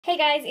Hey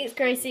guys, it's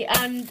Gracie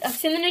and I've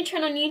seen the new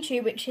trend on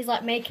YouTube which is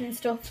like making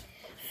stuff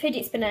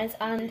fidget spinners,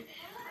 and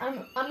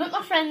I'm at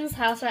my friend's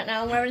house right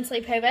now and we're in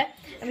sleepover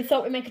and we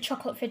thought we'd make a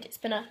chocolate fidget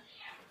spinner.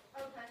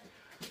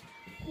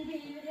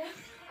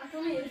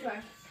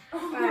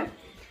 Right.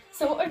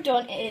 So what we've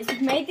done is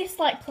we've made this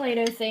like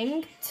Play-Doh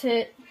thing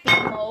to be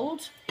a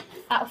mould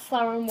out of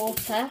flour and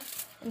water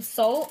and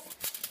salt,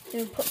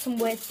 and we've put some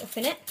weird stuff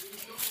in it.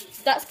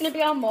 So that's going to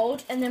be our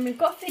mould, and then we've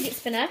got a fidget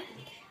spinner.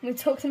 We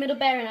took the middle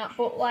bearing out,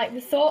 but like we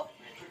thought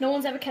no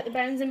one's ever kept the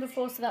bearings in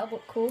before, so that'll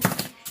look cool.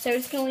 So we're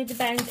just going to leave the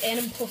bearings in,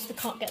 and plus we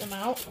can't get them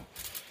out.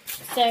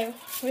 So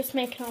we're just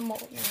making our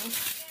mould now.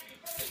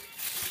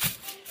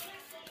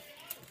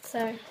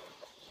 So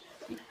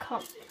you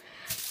can't,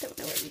 don't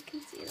know whether you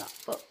can see that,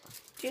 but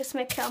just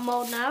making our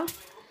mould now.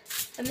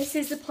 And this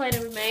is the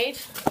Play-Doh we made.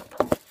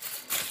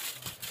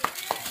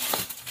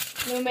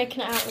 And we're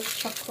making it out with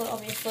chocolate,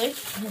 obviously.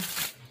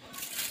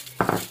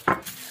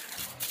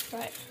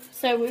 Right.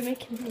 So we're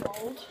making the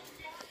mould.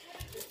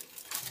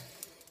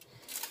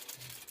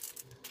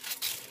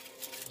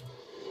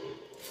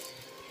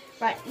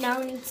 Right, now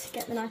we need to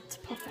get the knife to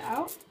pop it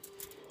out.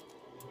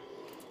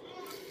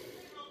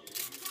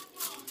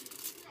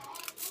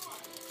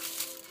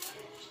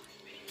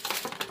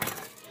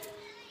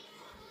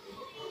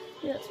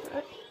 Yeah, that's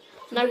right.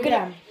 Now I'm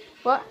gonna...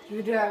 What?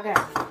 You do that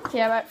again?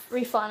 Yeah, right,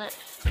 refine it.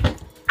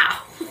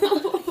 Ow!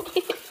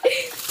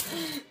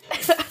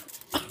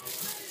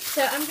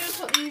 So I'm gonna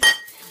put these...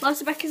 Whilst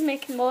Rebecca's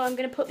making more, I'm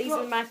going to put these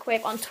in the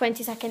microwave on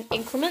 20-second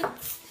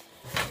increments.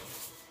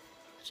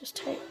 Just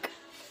take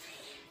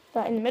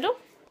that in the middle.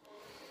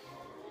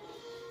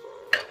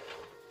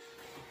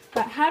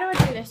 Right, how do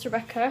I do this,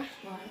 Rebecca?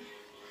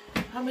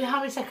 Right. How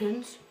many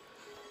seconds?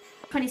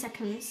 20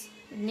 seconds.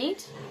 We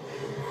need.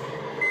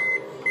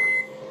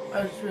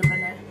 Oh, just a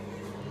minute.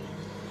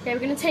 Okay, we're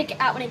going to take it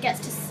out when it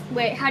gets to...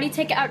 Wait, how do you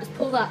take it out? Just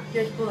pull that.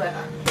 Just pull it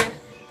out.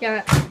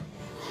 Yeah, right.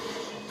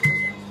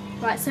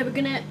 Right, so we're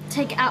going to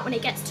take it out when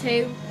it gets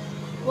to,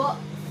 what,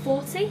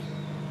 40?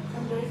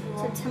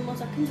 So 10 more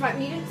seconds. Right,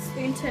 we need a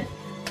spoon to...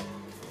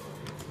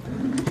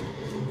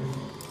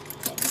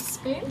 Get the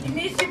spoon. You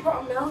need to put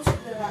a milk in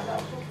there like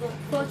that.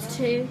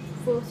 42,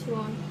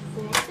 41,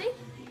 40.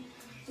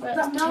 Right,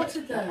 that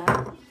melted there?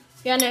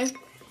 Yeah, I know.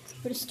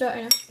 We're just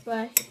starting off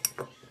by...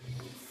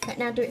 Right,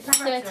 now do it for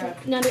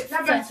 30. Now do it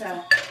for 30.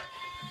 Better?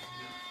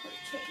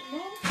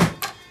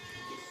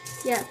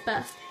 Yeah,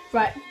 better.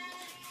 Right.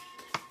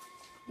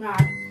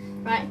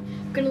 Right,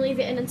 I'm going to leave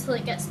it in until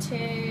it gets to...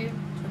 I'm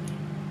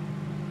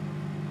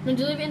going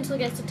to leave it until it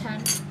gets to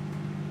 10.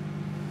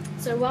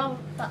 So while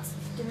that's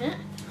doing it,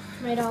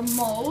 made our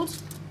mould.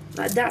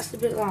 Like that's the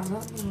bit like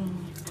that.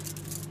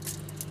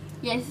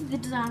 Yeah, this is the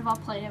design of our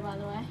Play-Doh, by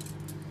the way.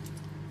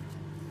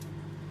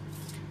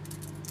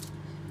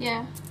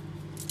 Yeah.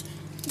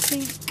 I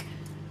think...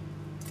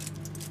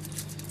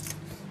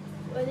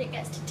 when it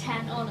gets to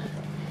 10 on it.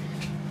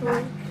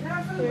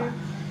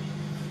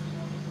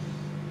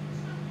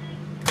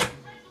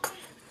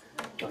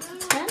 Got to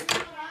 10.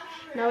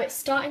 Now it's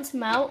starting to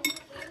melt.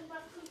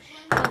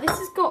 Now this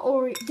has got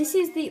Oreo. This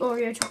is the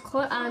Oreo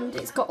chocolate, and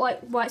it's got like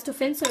white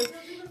stuff in. So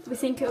we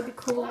think it would be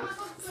cool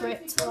for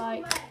it to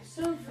like.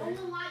 Sophie. I'm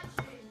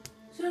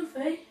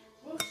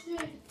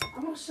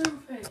not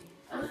Sophie.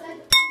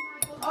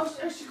 Oh,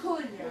 is she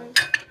calling you?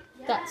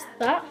 That's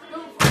that.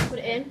 Put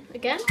it in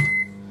again.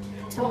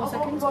 10 more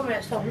seconds. 1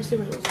 minute. Stop. Let's see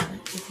what it looks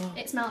like.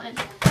 It's melting.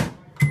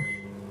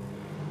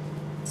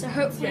 So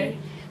hopefully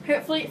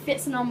it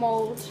fits in our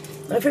mould.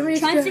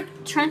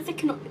 Try and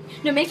thicken up.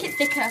 No, make it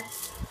thicker.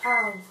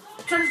 How?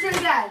 Try to do it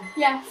again.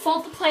 Yeah,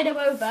 fold the Play-Doh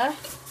over.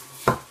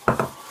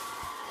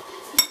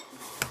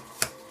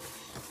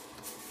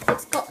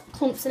 It's got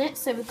clumps in it,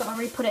 so we've got to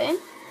re-put it in.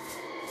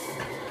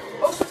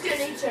 Also, it's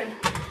getting eaten.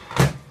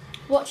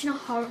 Watching a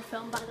horror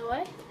film, by the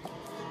way.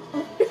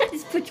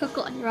 Just put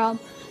chocolate on your arm.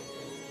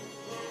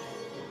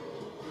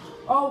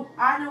 Oh,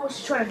 I know what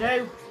she's trying to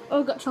do.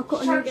 Oh, got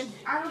chocolate on you again.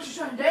 I know what she's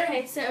trying to do.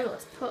 Okay, so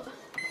let's put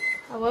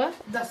our...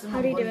 That's the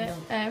How do you do it?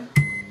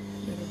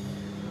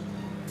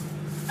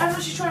 I know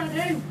what she's trying to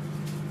do.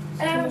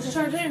 I know what she's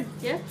trying to do.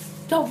 Yeah?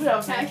 Don't put it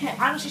on there. Okay.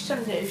 I know what she's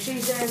trying to do.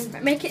 She's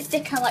Make it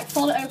thicker, like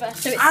fold it over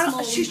so it's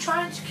small. She's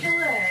trying to kill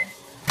her,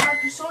 like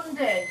her son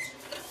did.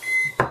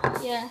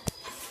 Yeah.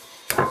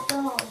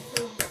 Oh.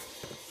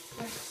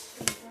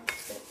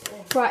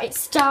 Right, it's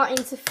starting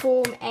to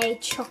form a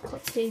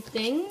chocolatey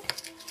thing.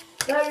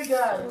 There we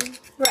go.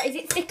 Right, is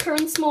it thicker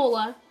and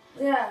smaller?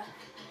 Yeah.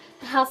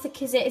 How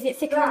thick is it? Is it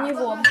thicker than the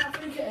other one? I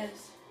think it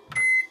is.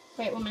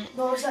 Wait 1 minute.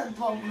 No, it's at the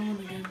bottom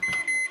one again.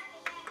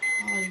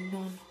 Oh,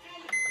 none.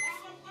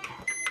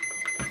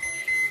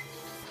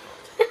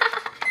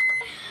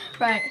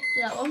 Right,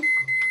 that one.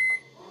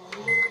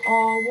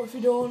 Oh, what have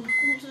you done?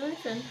 What's the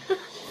open?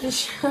 The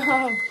show. Oh, I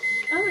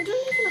don't even,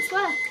 I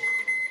swear.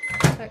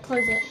 Right,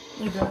 close it.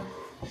 There you go.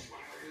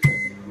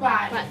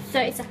 Right. Right,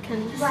 30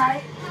 seconds.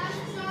 Right.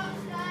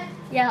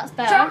 Yeah, that's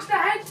better. Shark's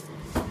dead.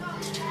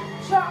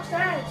 Shark's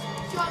dead.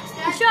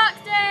 The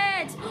shark's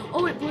dead!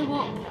 Oh, it blew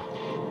up.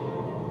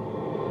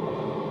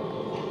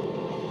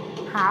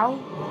 How?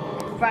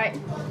 Right.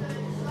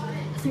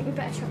 I think we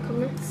better check on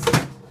this.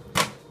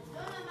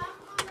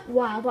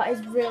 Wow, that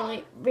is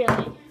really,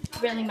 really,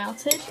 really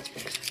melted.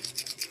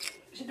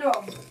 Is it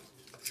done?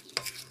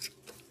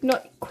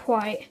 Not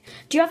quite.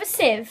 Do you have a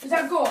sieve? Is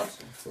that good?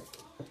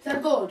 Is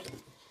that good?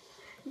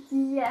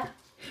 Yeah.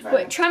 Right.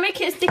 Wait, try and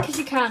make it as thick as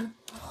you can.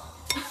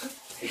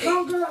 You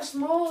can't go that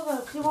small though,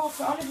 because you won't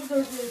fit on if it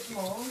goes really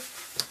small.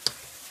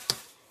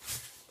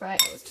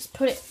 Right, let's just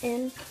put it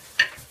in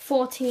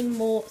 14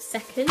 more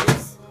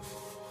seconds.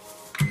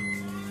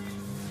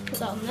 Put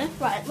that on there.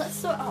 Right, let's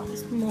sort out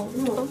this mould.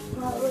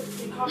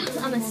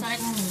 On this side.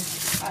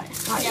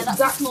 Right. Yeah, that's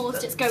the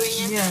smallest it's going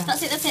in. Yeah.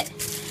 That's it.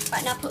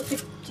 Right, now put the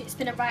fidget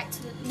spinner right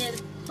to near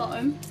the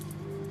bottom.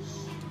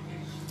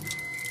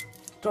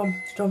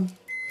 It's done.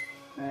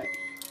 Right.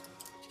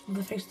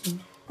 The face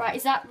done. Right,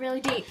 is that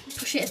really deep?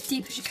 Push it as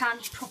deep as you can,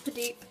 proper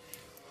deep.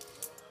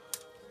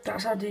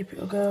 That's how deep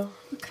it'll go.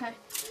 Okay.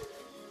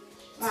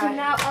 Right. So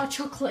now our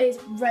chocolate is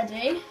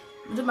ready.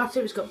 It doesn't matter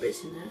if it's got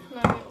bits in it. No,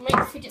 it'll make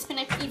the fidget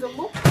spinner even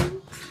more.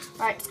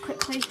 Right, just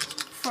quickly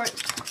before it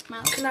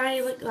melts. Can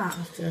I lick that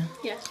after?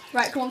 Yeah.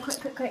 Right, go on,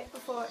 quick,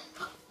 before it.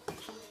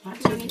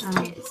 Right, Do we need to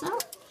take this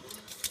out?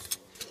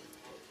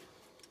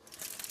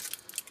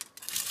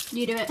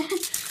 You do it.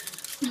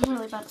 I'm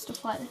really bad at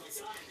stuff like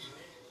this.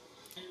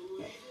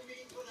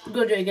 We're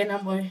going to do it again,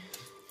 haven't we?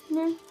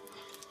 No.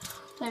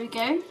 There we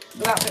go.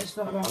 But that bit's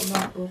not about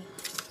that, but...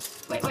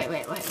 Wait. Let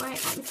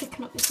me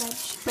thicken up this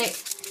edge. Wait.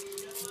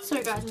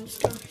 Sorry guys, I'm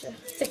just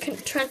going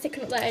to try and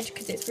thicken up that edge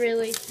because it's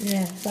really,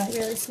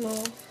 really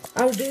small.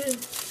 I'll do.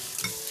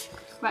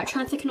 Right,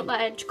 try and thicken up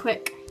that edge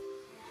quick.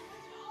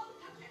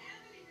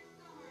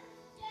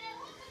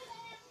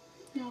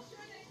 No.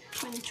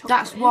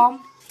 That's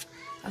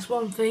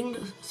one thing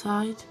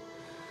aside.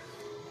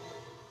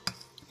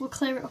 We'll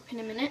clear it up in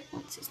a minute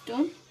once it's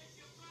done.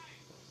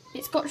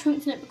 It's got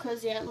chunks in it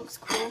because it looks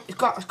cool. It's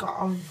got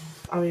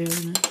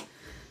Oreo in it,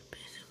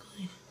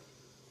 basically.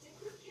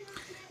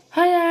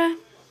 Hiya.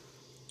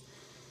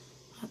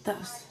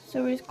 That's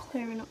So we're just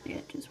clearing up the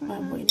edges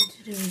right now. what you need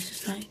to do is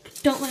just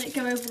like. Don't let it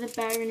go over the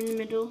bearing in the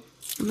middle.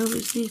 No, we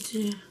just need to.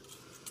 You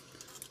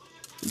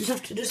just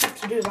have to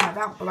do it like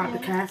that, but like be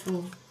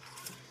careful.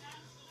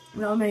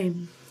 You know what I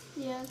mean?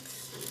 Yeah.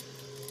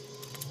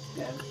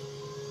 Go.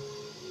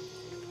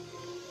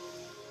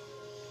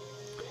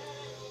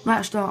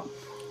 Right, stop.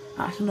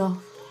 That's enough.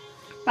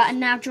 Right, and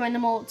now join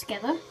them all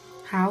together.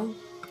 How?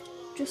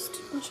 Just,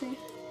 I'll show you.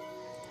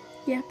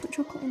 Yeah, put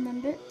chocolate in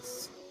them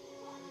bits.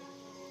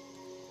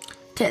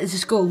 Take this to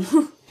school.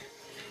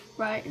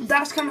 Right.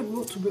 That's kind of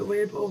looked a bit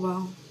weird, but oh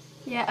well.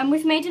 Yeah, and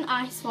we've made an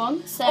ice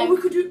one, so... Oh,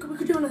 we could do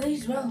one of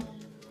these as well.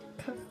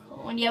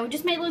 Coca-Cola one. Yeah, we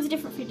just made loads of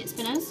different fidget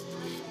spinners.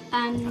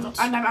 And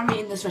I'm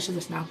eating the rest of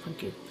this now,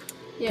 thank you.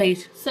 yeah.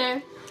 Please.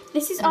 So,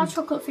 this is our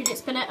chocolate fidget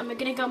spinner, and we're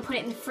going to go and put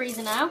it in the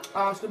freezer now.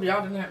 Oh, it's going to be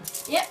hard, isn't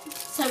it? Yep.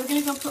 So, we're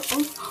going to go and put...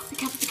 Oh, be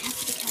careful.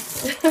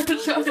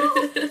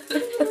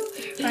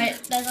 Right,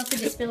 there's our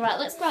fidget spinner. Right,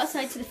 let's go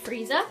outside to the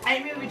freezer. I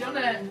ain't really done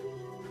it.